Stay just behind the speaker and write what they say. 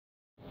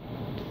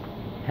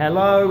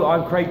Hello,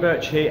 I'm Craig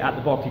Birch here at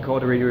the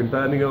Barclaycard Arena in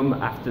Birmingham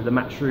after the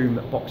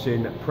Matchroom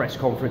Boxing press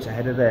conference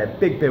ahead of their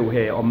big bill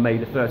here on May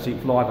the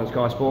 13th live on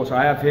Sky Sports.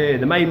 I have here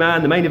the main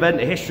man, the main event,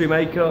 the history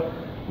maker,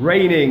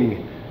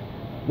 reigning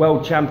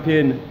world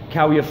champion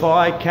Kal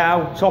Yafai.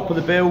 Kal, top of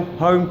the bill,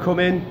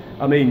 homecoming.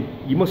 I mean,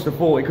 you must have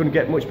thought it couldn't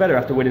get much better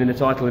after winning the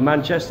title in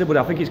Manchester, but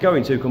I think it's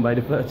going to come May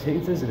the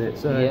 13th, isn't it?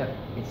 So yeah,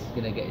 it's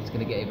gonna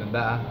get even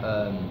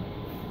better.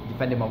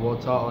 Defending my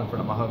world title in front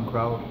of my home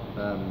crowd,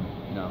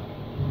 you know,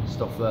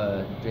 stuff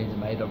dreams are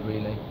made of,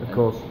 really. Of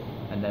course.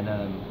 And then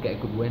get a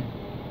good win.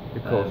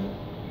 Of course.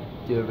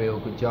 Do a real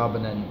good job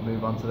and then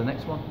move on to the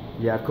next one.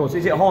 Yeah, of course.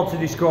 Is it hard to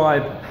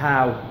describe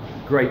how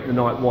great the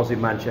night was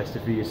in Manchester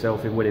for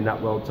yourself in winning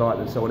that world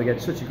title and so on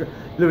against such a great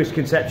Lewis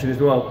Conception as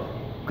well?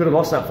 Could have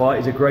lost that fight.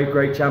 He's a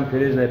great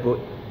champion, isn't it? But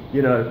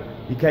you know,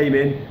 he came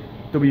in,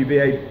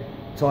 WBA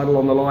title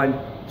on the line,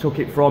 took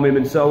it from him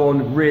and so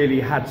on, really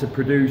had to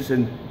produce.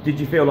 And did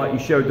you feel like you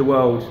showed the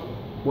world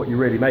what you're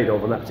really made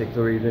of on that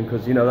particular evening?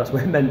 Because you know that's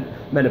where men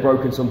are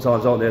broken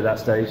sometimes, aren't they, at that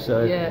stage?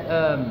 So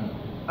yeah,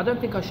 I don't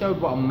think I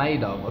showed what I'm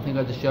made of. I think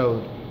I just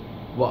showed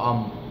what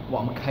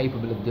I'm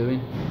capable of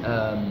doing.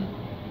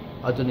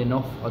 I've done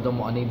enough. I've done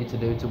what I needed to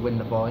do to win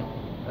the fight.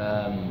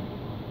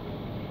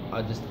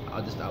 I just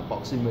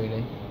outboxed him,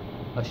 really.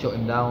 I shut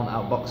him down,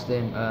 outboxed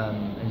him,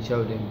 and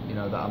showed him, you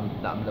know, that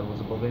I'm levels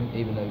above him,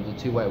 even though he was a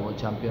two-weight world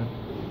champion.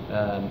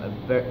 A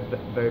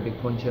very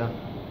big puncher.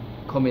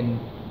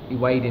 He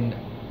weighed in,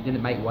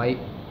 didn't make weight.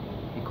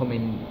 He come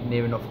in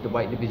near enough the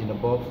weight division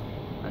above,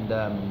 and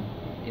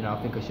you know,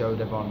 I think I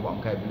showed everyone what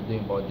I'm capable of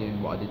doing by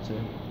doing what I did to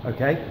him.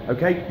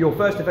 Okay. Your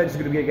first defence is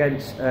going to be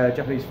against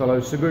Japanese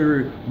fellow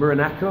Suguru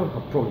Muranaka.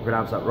 I probably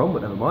pronounced that wrong,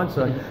 but never mind.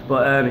 So,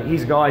 but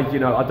he's a guy, you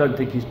know, I don't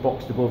think he's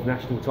boxed above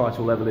national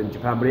title level in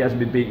Japan, but he hasn't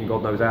been beaten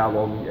God knows how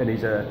long. And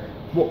he's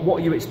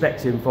what are you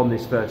expecting from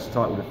this first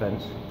title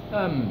defence?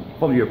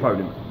 From your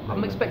opponent?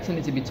 I'm expecting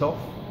it to be tough.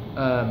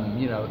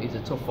 You know, he's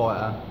a tough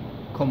fighter,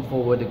 come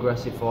forward,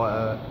 aggressive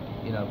fighter.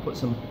 You know,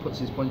 puts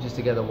his punches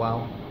together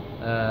well.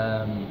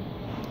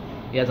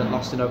 He hasn't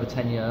lost in over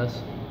 10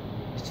 years.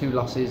 His 2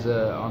 losses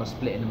on a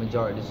split in the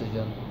majority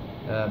decision.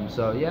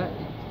 So yeah,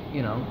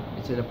 you know,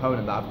 it's an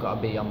opponent that I've got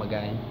to be on my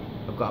game.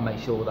 I've got to make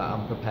sure that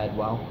I'm prepared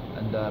well,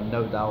 and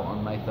no doubt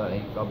on May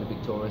 13th I'll be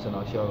victorious and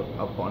I'll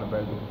put on a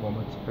very good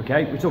performance.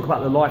 Okay, we talk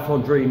about the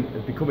lifelong dream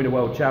of becoming a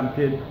world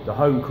champion, the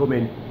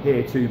homecoming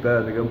here to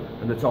Birmingham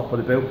and the top of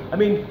the bill. I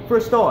mean, for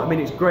a start, I mean,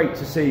 it's great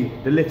to see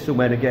the little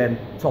men again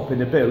topping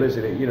the bill,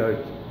 isn't it? You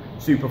know,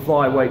 super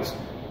flyweights,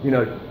 you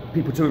know,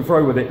 people to and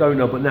fro with it, don't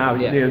know. But now,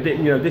 yeah, you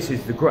know, this is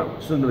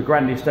some of the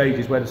grandest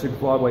stages where the super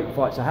flyweight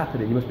fights are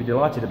happening. You must be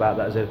delighted about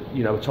that as a,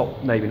 you know, a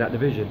top name in that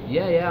division.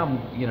 Yeah,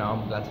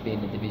 I'm glad to be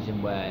in a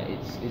division where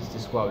it's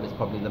described as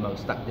probably the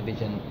most stacked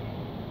division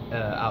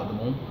out of them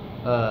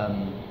all.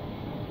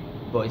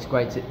 But it's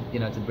great to, you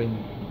know, to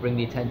bring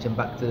the attention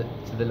back to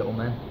the little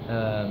men.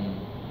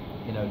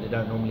 You know, they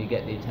don't normally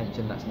get the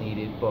attention that's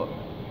needed, but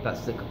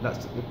that's the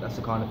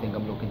kind of thing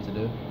I'm looking to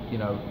do. You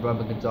know,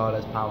 Roman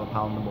Gonzalez, pound for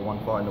pound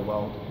 #1 fighter in the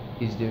world.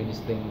 He's doing his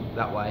thing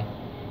that way,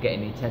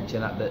 getting the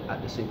attention at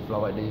the super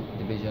flyweight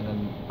division,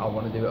 and I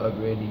want to do it over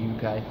here in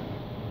the UK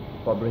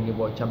by bringing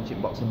world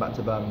championship boxing back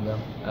to Birmingham.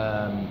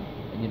 And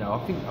you know,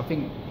 I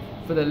think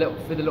for the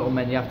little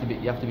men, you have to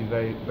be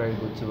very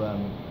good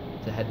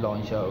to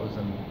headline shows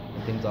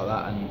and things like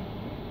that. And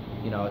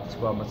you know, I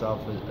describe myself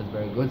as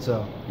very good.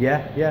 So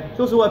yeah. It's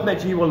also worth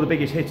mentioning you're one of the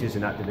biggest hitters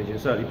in that division.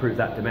 Certainly proved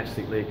that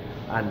domestically,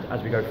 and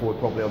as we go forward,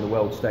 probably on the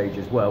world stage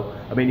as well.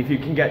 I mean, if you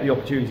can get the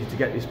opportunity to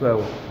get this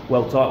world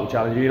title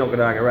challenger, you're not going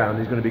to hang around.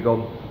 He's going to be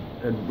gone,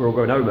 and we're all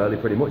going home early,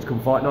 pretty much.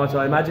 Come fight night,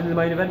 I imagine, in the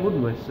main event,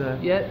 wouldn't we? So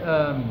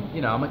yeah, you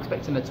know, I'm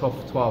expecting a tough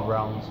 12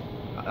 rounds.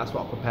 That's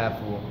what I prepare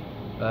for.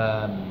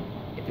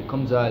 If it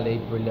comes early,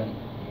 brilliant.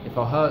 If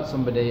I hurt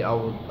somebody, I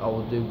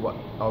will do what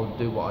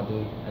I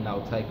do, and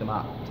I'll take them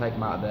out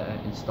of there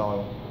in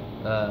style.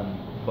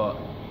 But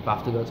if I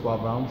have to go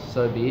 12 rounds,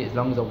 so be it. As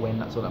long as I win,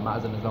 that's all that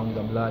matters, and as long as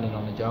I'm learning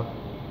on the job,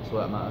 that's all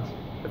that matters.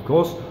 Of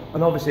course,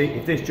 and obviously,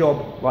 if this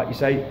job, like you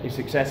say, is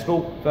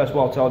successful, first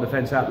world title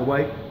defence out of the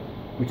way,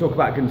 we talk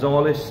about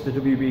Gonzalez, the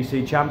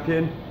WBC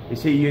champion.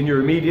 Is he in your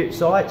immediate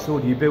sights, or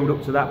do you build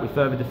up to that with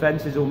further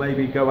defences, or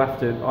maybe go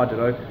after, I don't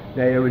know,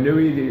 Naoya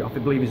Inoue, I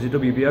believe he's a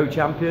WBO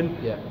champion?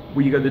 Yeah.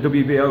 Will you go to the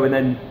WBO and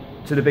then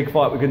to the big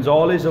fight with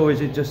Gonzalez, or is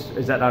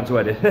that down to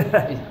Eddie?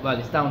 Well,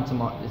 it's down to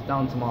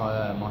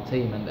my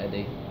team and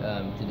Eddie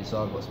to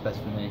decide what's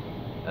best for me.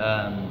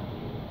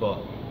 But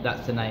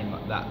that's the name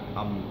that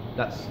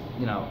that's,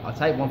 you know, I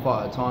take one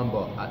fight at a time,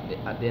 but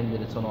at the end of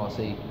the tunnel, I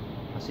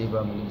see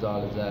Roman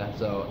Gonzalez there,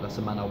 so that's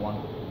the man I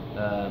want.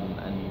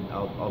 And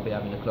I'll be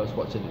having a close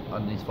watch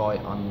on this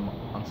fight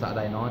on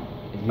Saturday night.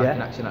 He's back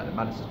in action at the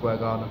Madison Square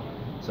Garden,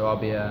 so I'll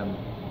be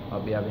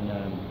having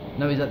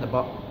no, he's at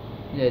the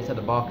it's at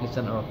the Barclays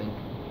Centre, I think.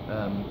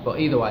 But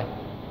either way,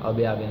 I'll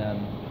be having a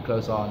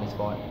close eye on this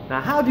fight.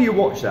 Now, how do you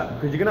watch that?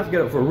 Because you're gonna have to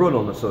get up for a run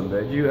on the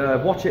Sunday. Do you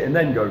watch it and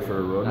then go for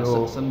a run?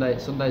 Or?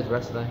 Sunday's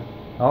rest day.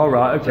 Oh,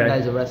 right, okay.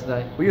 Sunday's a rest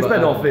day. Well, you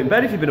spend off in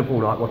bed if you've been up all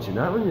night watching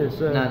that, wouldn't you?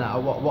 So. No,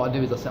 what I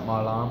do is I set my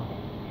alarm.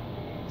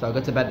 So I go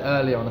to bed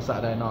early on a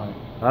Saturday night.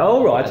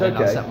 Oh, right, and then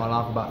okay. I set my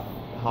alarm about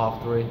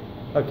 3:30.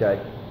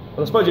 Okay.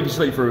 Well, I suppose if you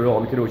sleep through it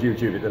on, you can always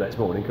YouTube it the next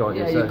morning, can't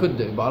you? Yeah, So, you could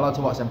do, but I like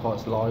to watch them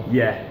fights live.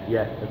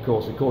 yeah, of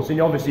course. And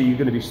obviously you're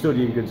going to be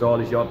studying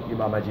Gonzalez. You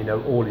imagine you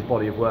know all his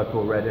body of work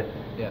already.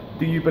 Yeah.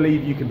 Do you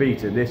believe you can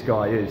beat him? This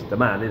guy is the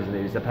man, isn't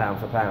he? He's the pound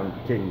for pound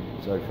king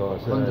so far.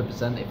 So.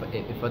 100%.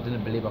 If I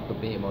didn't believe I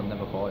could beat him, I'd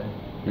never fight him.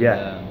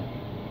 Yeah.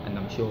 And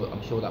I'm sure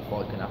that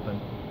fight can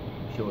happen.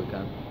 I'm sure it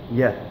can.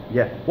 Yeah.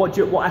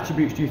 What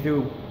attributes do you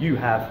feel you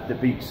have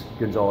that beats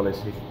Gonzalez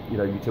if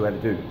you two ever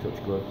do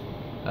touch gloves?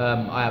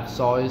 I have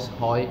size,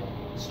 height,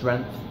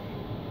 strength,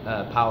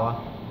 power,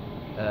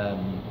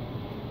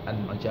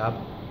 and my jab.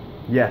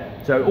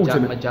 Yeah. So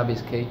ultimately, my jab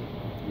is key.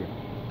 Yeah.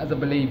 As I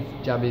believe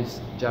jab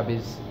is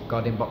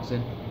God in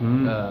boxing,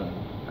 and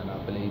I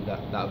believe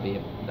that would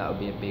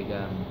be a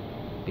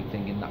big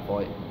thing in that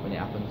fight when it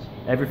happens.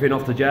 Everything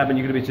off the jab, and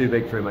you're going to be too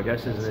big for him, I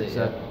guess, isn't it?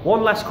 So, yeah.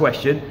 one last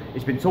question.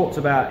 It's been talked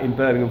about in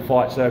Birmingham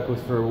fight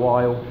circles for a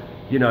while.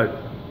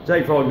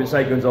 Say for argument's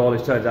sake,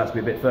 Gonzalez turns out to be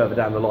a bit further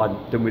down the line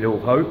than we'd all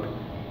hope.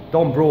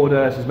 Don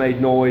Broadhurst has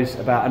made noise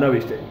about.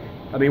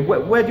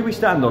 Where do we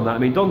stand on that? I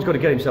mean, Don's got to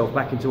get himself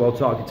back into world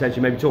title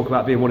contention. Maybe talk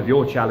about being one of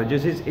your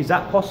challengers. Is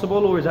that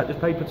possible, or is that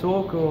just paper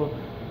talk? Or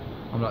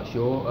I'm not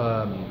sure.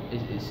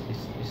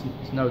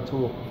 It's no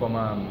talk from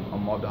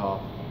on my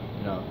behalf.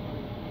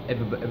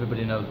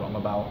 Everybody knows what I'm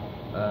about.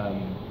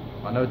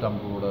 I know Don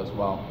Broadhurst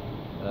well.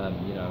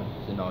 He's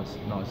a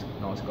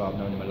nice guy. I've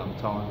known him a long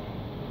time.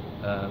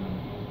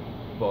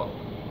 But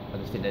I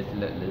just think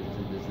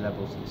there's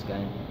levels to this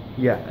game.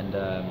 Yeah. And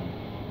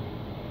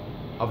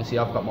obviously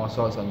I've got my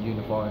sights on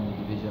unifying the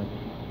division,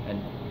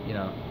 and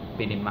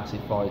being in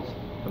massive fights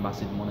for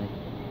massive money.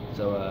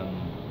 So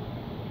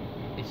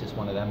it's just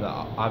one of them that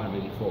I haven't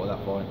really thought of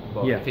that fight.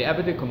 But if it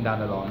ever did come down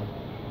the line,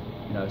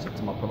 it's up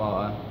to my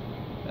promoter.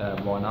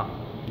 Why not?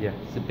 Yeah.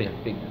 It's a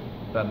big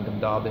Birmingham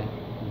derby.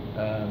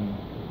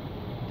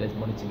 There's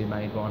money to be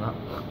made, why not?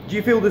 Do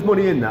you feel there's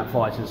money in that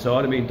fighting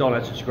side? I mean, Don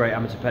had such a great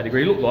amateur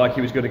pedigree. He looked like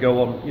he was going to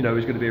go on, he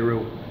was going to be a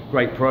real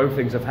great pro.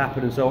 Things have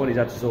happened and so on. He's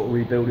had to sort of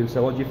rebuild and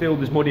so on. Do you feel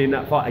there's money in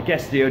that fight? I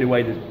guess the only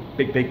way there's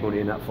big money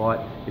in that fight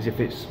is if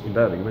it's in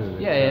Birmingham, isn't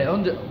it? Yeah.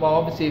 Well,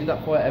 obviously, if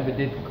that fight ever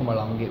did come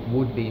along, it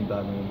would be in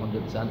Birmingham,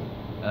 100%.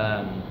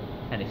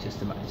 And it's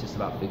just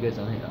about figures,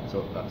 I think that's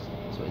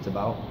what it's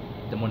about.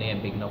 The money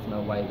ain't big enough,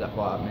 no way of that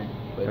fight happening.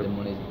 But the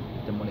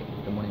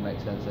money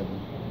makes sense, and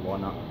why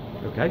not?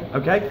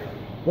 Okay.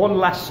 One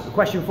last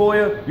question for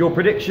you. Your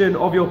prediction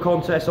of your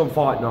contest on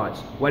fight nights.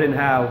 When and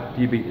how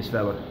do you beat this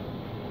fella?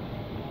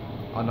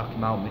 I'll knock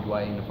him out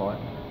midway in the fight.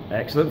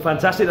 Excellent,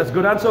 fantastic. That's a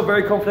good answer.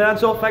 Very confident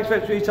answer. Thanks very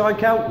much for your time,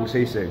 Cal. We'll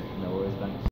see you soon.